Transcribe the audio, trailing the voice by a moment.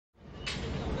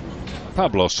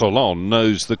Pablo Solon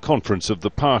knows the Conference of the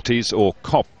Parties, or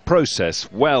COP, process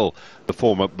well. The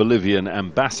former Bolivian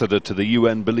ambassador to the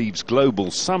UN believes global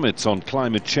summits on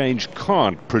climate change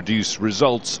can't produce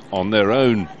results on their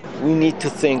own. We need to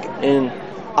think in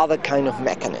other kind of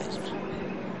mechanisms.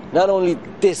 Not only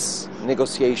this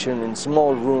negotiation in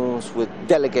small rooms with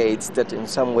delegates that in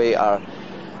some way are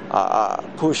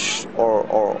pushed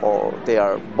or they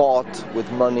are bought with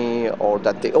money, or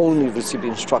that they only receive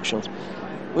instructions.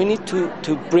 We need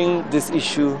to bring this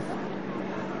issue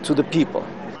to the people.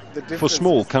 For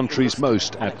small countries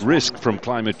most at risk from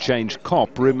climate change,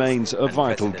 COP remains a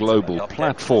vital global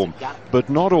platform. But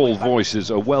not all voices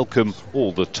are welcome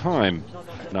all the time.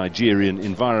 Nigerian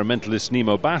environmentalist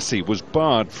Nimo Bassi was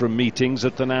barred from meetings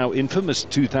at the now infamous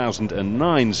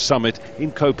 2009 summit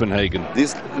in Copenhagen.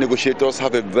 These negotiators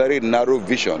have a very narrow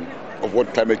vision of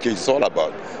what climate change is all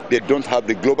about. They don't have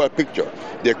the global picture.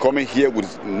 They're coming here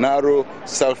with narrow,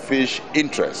 selfish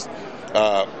interests,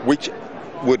 which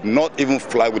would not even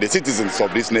fly with the citizens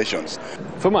of these nations.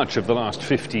 For much of the last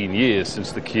 15 years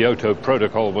since the Kyoto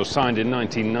Protocol was signed in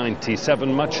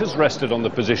 1997, much has rested on the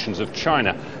positions of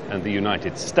China and the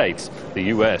United States. The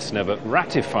US never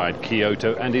ratified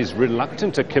Kyoto and is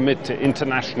reluctant to commit to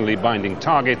internationally binding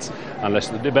targets unless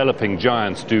the developing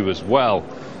giants do as well.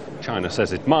 China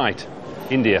says it might.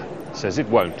 India says it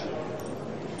won't.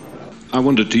 I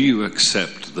wonder, do you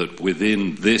accept that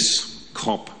within this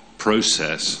COP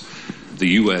process, the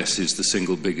US is the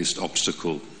single biggest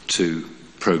obstacle to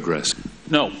progress?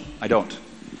 No, I don't.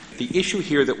 The issue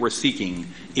here that we're seeking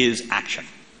is action.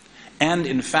 And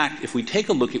in fact, if we take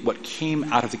a look at what came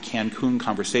out of the Cancun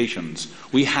conversations,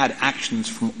 we had actions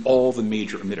from all the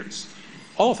major emitters.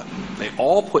 All of them. They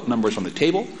all put numbers on the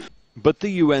table. But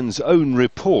the UN's own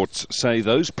reports say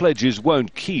those pledges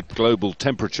won't keep global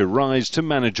temperature rise to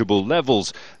manageable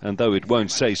levels. And though it won't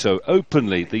say so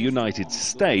openly, the United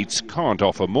States can't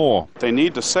offer more. They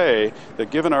need to say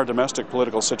that given our domestic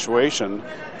political situation,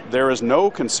 there is no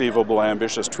conceivable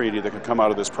ambitious treaty that could come out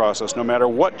of this process, no matter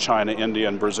what China, India,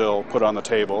 and Brazil put on the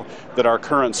table, that our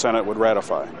current Senate would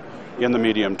ratify in the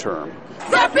medium term.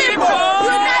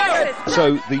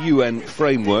 So the UN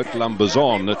framework lumbers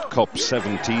on at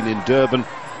COP17 in Durban,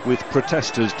 with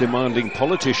protesters demanding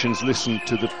politicians listen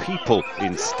to the people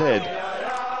instead.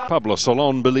 Pablo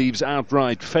Solon believes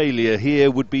outright failure here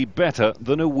would be better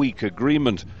than a weak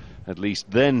agreement. At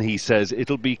least then, he says,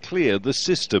 it'll be clear the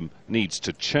system needs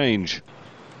to change.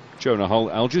 Jonah Hull,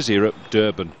 Al Jazeera,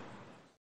 Durban.